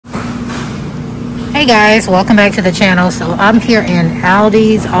Hey guys, welcome back to the channel. So I'm here in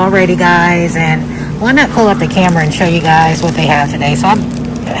Aldi's already, guys, and why not pull up the camera and show you guys what they have today. So I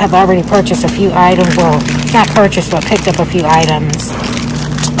have already purchased a few items. Well, not purchased, but picked up a few items.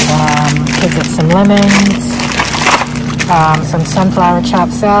 Picked up some lemons, some sunflower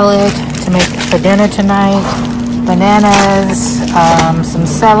chopped salad to make for dinner tonight, bananas, some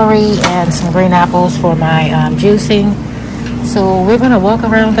celery, and some green apples for my juicing. So we're going to walk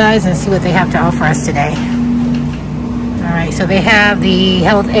around, guys, and see what they have to offer us today. Alright, so they have the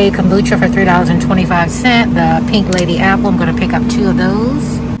Health Aid Kombucha for $3.25. The Pink Lady Apple, I'm going to pick up 2 of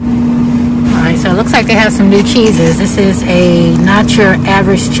those. Alright, so it looks like they have some new cheeses. This is a not your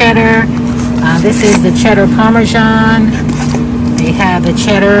average cheddar. This is the cheddar Parmesan. They have the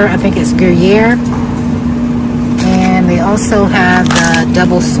cheddar, I think it's Gruyere. And they also have the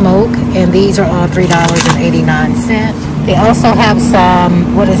double smoke, and these are all $3.89. They also have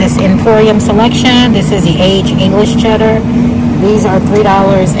some, what is this, Emporium Selection. This is the aged English cheddar. These are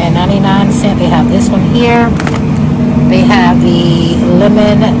 $3.99. They have this one here. They have the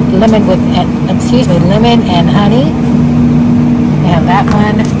lemon and honey. They have that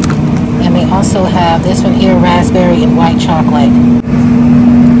one. And they also have this one here, raspberry and white chocolate.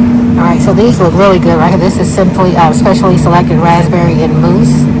 Alright, so these look really good, right? This is simply specially selected raspberry and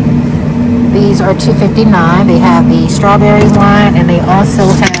mousse. These are $2.59. They have the strawberry one, and they also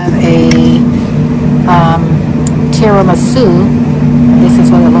have a tiramisu. This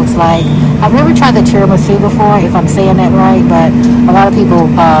is what it looks like. I've never tried the tiramisu before, if I'm saying that right, but a lot of people,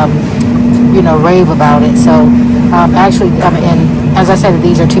 rave about it. So, and as I said,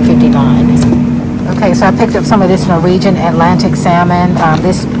 these are $2.59. Okay, so I picked up some of this Norwegian Atlantic salmon.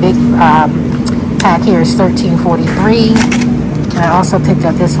 This big pack here is $13.43. And I also picked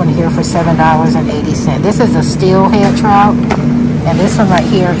up this one here for $7.80. This is a steelhead trout, and this one right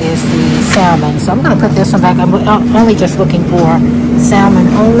here is the salmon. So I'm going to put this one back. I'm only just looking for salmon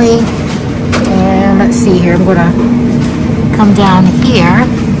only. And let's see here. I'm going to come down here.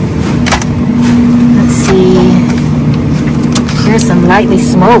 Let's see. Here's some lightly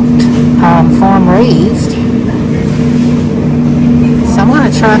smoked farm raised. So I'm going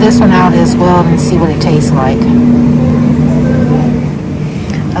to try this one out as well and see what it tastes like.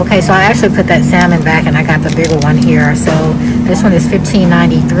 Okay, so I actually put that salmon back, and I got the bigger one here. So this one is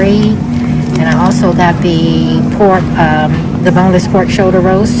 $15.93, and I also got the pork, the boneless pork shoulder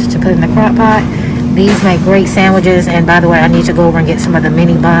roast to put in the crock pot. These make great sandwiches, and by the way, I need to go over and get some of the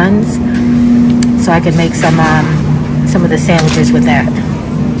mini buns so I can make some of the sandwiches with that.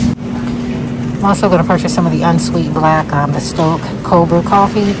 I'm also going to purchase some of the unsweet black, the Stoke cold brew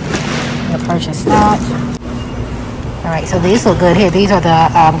coffee. I'm going to purchase that. Alright, so these look good here. These are the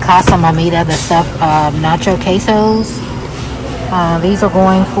Casa Mamita, the stuffed nacho quesos. These are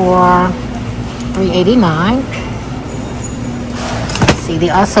going for $3.89. Let's see, they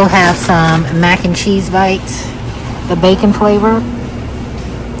also have some mac and cheese bites, the bacon flavor.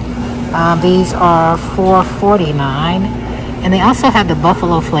 These are $4.49. And they also have the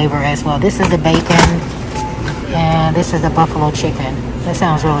buffalo flavor as well. This is the bacon, and this is the buffalo chicken. That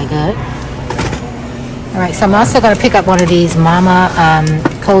sounds really good. Alright, so I'm also going to pick up one of these Mama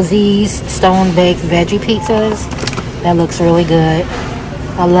Cozy's Stone Baked Veggie Pizzas. That looks really good.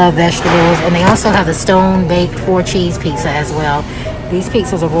 I love vegetables. And they also have the Stone Baked 4-cheese pizza as well. These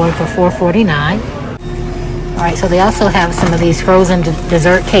pizzas are going for $4.49. Alright, so they also have some of these frozen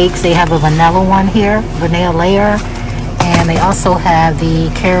dessert cakes. They have a vanilla one here, vanilla layer. And they also have the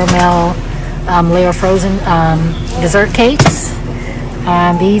caramel layer frozen dessert cakes.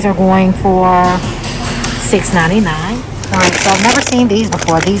 These are going for $6.99. Alright, so I've never seen these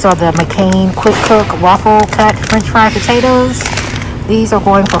before. These are the McCain Quick Cook Waffle Cut French Fried Potatoes. These are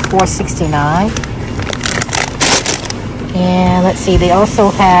going for $4.69. And let's see, they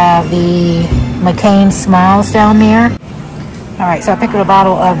also have the McCain Smiles down there. Alright, so I picked up a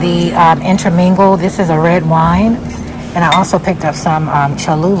bottle of the Intermingle. This is a red wine. And I also picked up some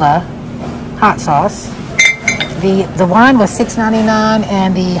Cholula hot sauce. The wine was $6.99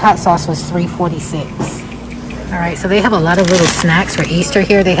 and the hot sauce was $3.46. Alright, so they have a lot of little snacks for Easter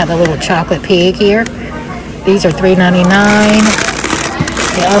here. They have a little chocolate pig here. These are $3.99.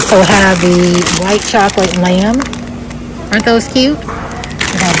 They also have the white chocolate lamb. Aren't those cute?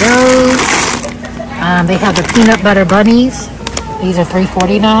 They have those. They have the peanut butter bunnies. These are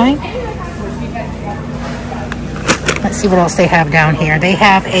 $3.49. Let's see what else they have down here. They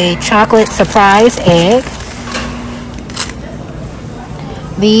have a chocolate surprise egg.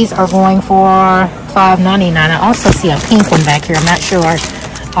 These are going for $5.99. I also see a pink one back here. I'm not sure.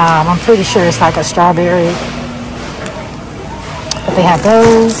 I'm pretty sure it's like a strawberry. But they have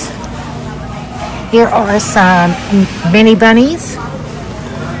those. Here are some mini bunnies.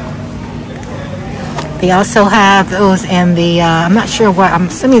 They also have those in the, I'm not sure what, I'm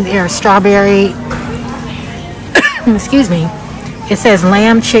assuming they're strawberry. Excuse me. It says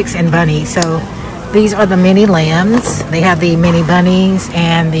lamb, chicks, and bunnies. So these are the mini lambs. They have the mini bunnies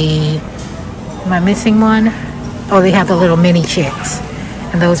and the, am I missing one? Oh, they have the little mini chicks.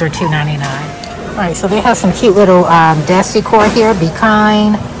 And those are $2.99. All right, so they have some cute little desk decor here. Be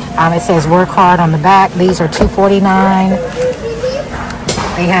kind. It says work hard on the back. These are $2.49.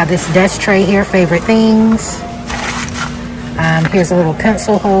 They have this desk tray here, favorite things. Here's a little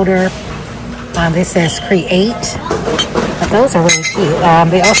pencil holder. This says create. But those are really cute.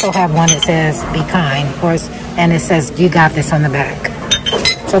 They also have one that says be kind, of course, and it says you got this on the back.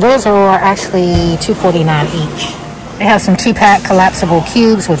 So those are actually $2.49 each. They have some 2-pack collapsible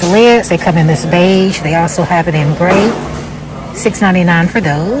cubes with lids. They come in this beige. They also have it in gray. $6.99 for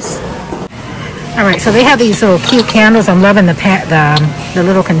those. All right, so they have these little cute candles. I'm loving the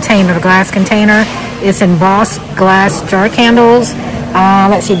little container, the glass container. It's embossed glass jar candles.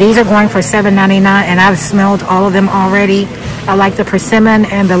 Let's see, these are going for $7.99, and I've smelled all of them already. I like the persimmon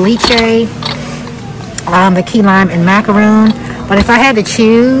and the lychee, the key lime and macaroon. But if I had to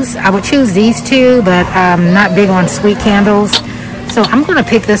choose, I would choose these two, but I'm not big on sweet candles. So I'm going to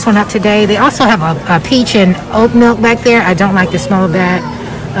pick this one up today. They also have a peach and oat milk back there. I don't like the smell of that.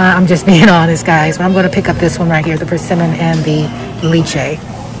 I'm just being honest, guys. But I'm going to pick up this one right here, the persimmon and the lychee.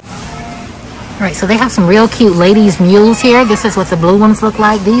 All right, so they have some real cute ladies' mules here. This is what the blue ones look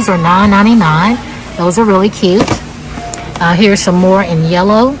like. These are $9.99. Those are really cute. Here's some more in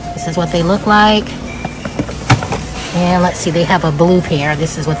yellow. This is what they look like. And let's see, they have a blue pair.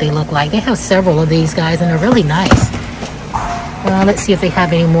 This is what they look like. They have several of these, guys, and they're really nice. Let's see if they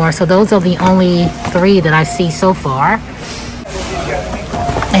have any more. So those are the only 3 that I see so far.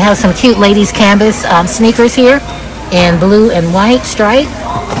 They have some cute ladies' canvas sneakers here in blue and white stripe.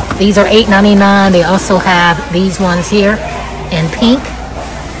 These are $8.99. They also have these ones here in pink.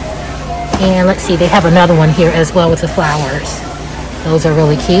 And let's see, they have another one here as well with the flowers. Those are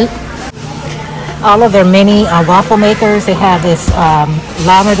really cute. All of their mini waffle makers, they have this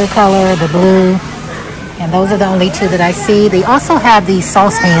lavender color, the blue, and those are the only 2 that I see. They also have these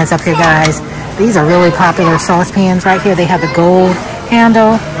saucepans up here, guys. These are really popular saucepans right here. They have the gold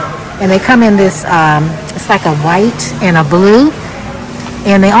handle, and they come in this, it's like a white and a blue.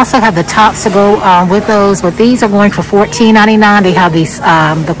 And they also have the tops to go with those, but these are going for $14.99. They have these,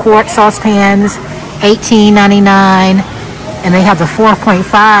 the quart saucepans, $18.99. And they have the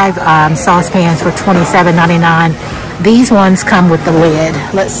 4.5 saucepans for $27.99. These ones come with the lid.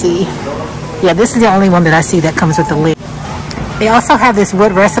 Let's see. Yeah, this is the only one that I see that comes with the lid. They also have this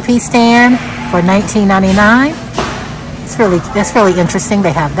wood recipe stand for $19.99. That's really interesting.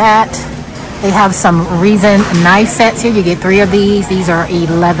 They have that. They have some resin knife sets here. You get 3 of these. These are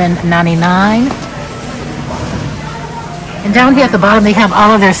 $11.99. And down here at the bottom, they have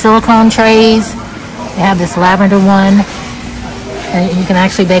all of their silicone trays. They have this lavender one. And you can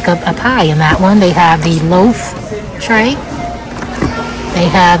actually bake a pie in that one. They have the loaf tray. They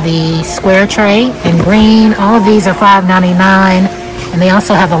have the square tray in green. All of these are $5.99. And they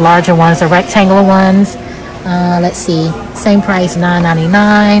also have the larger ones, the rectangular ones. Let's see, same price,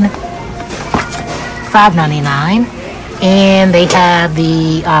 $9.99, $5.99. And they have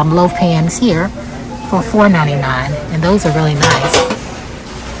the loaf pans here for $4.99. And those are really nice.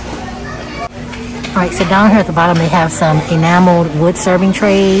 All right, so down here at the bottom, they have some enameled wood serving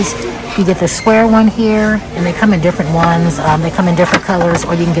trays. You get the square one here, and they come in different ones. They come in different colors,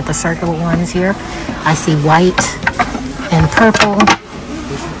 or you can get the circular ones here. I see white and purple.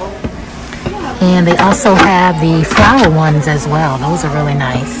 And they also have the flower ones as well. Those are really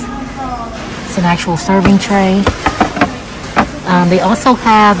nice. It's an actual serving tray. They also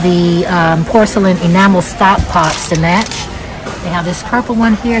have the porcelain enamel stock pots to match. They have this purple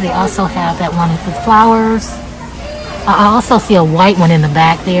one here. They also have that one with flowers. I also see a white one in the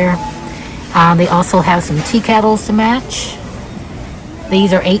back there. They also have some tea kettles to match.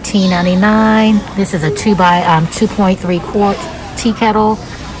 These are $18.99. This is a 2.3 quart tea kettle.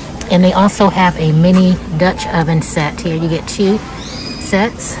 And they also have a mini Dutch oven set here. You get 2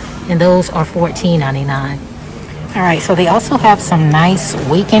 sets, and those are $14.99. All right, so they also have some nice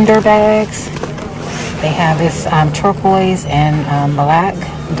weekender bags. They have this turquoise and black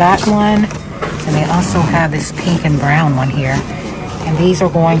dot one. And they also have this pink and brown one here. And these are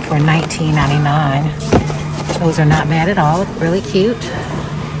going for $19.99. Those are not bad at all, really cute.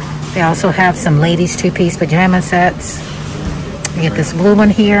 They also have some ladies 2-piece pajama sets. You get this blue one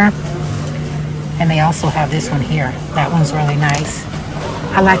here. And they also have this one here. That one's really nice.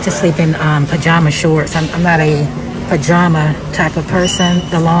 I like to sleep in pajama shorts. I'm not a pajama type of person,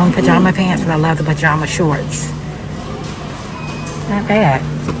 the long pajama pants, but I love the pajama shorts. Not bad.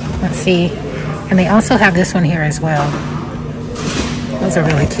 Let's see. And they also have this one here as well. Those are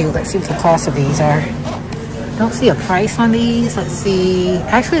really cute. Let's see what the cost of these are. Don't see a price on these. Let's see.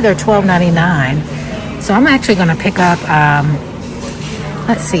 Actually, they're $12.99. So I'm actually going to pick up,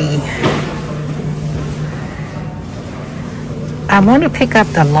 let's see. I want to pick up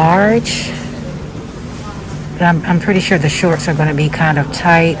the large. But I'm pretty sure the shorts are going to be kind of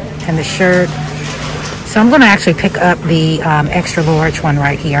tight and the shirt. So I'm going to actually pick up the extra large one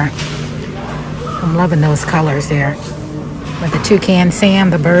right here. I'm loving those colors there. With the toucan Sam,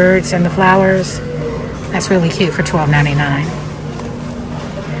 the birds, and the flowers. That's really cute for $12.99.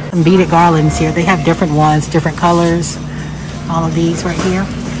 Some beaded garlands here. They have different ones, different colors. All of these right here.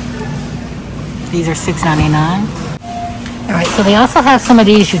 These are $6.99. All right, so they also have some of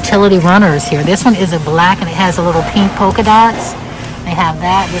these utility runners here. This one is a black and it has a little pink polka dots. They have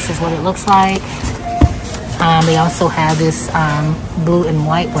that. This is what it looks like. They also have this blue and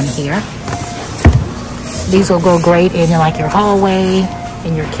white one here. These will go great in your hallway,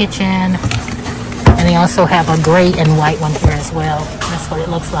 in your kitchen. And they also have a gray and white one here as well. That's what it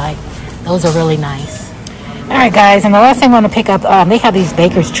looks like. Those are really nice. All right, guys, and the last thing I want to pick up, they have these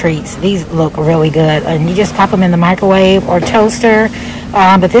baker's treats. These look really good. And you just pop them in the microwave or toaster.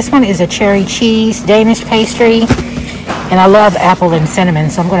 But this one is a cherry cheese Danish pastry. And I love apple and cinnamon,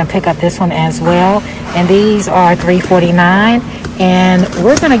 so I'm going to pick up this one as well. And these are $3.49. And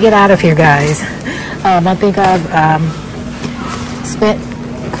we're going to get out of here, guys. I think I've spent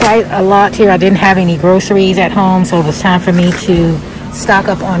quite a lot here. I didn't have any groceries at home, so it was time for me to stock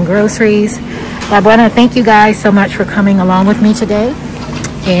up on groceries. But I want to thank you guys so much for coming along with me today.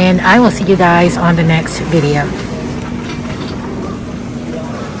 And I will see you guys on the next video.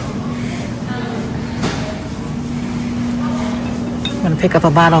 I'm going to pick up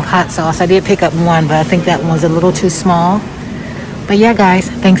a bottle of hot sauce. I did pick up one, but I think that one was a little too small. But yeah, guys,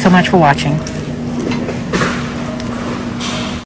 thanks so much for watching.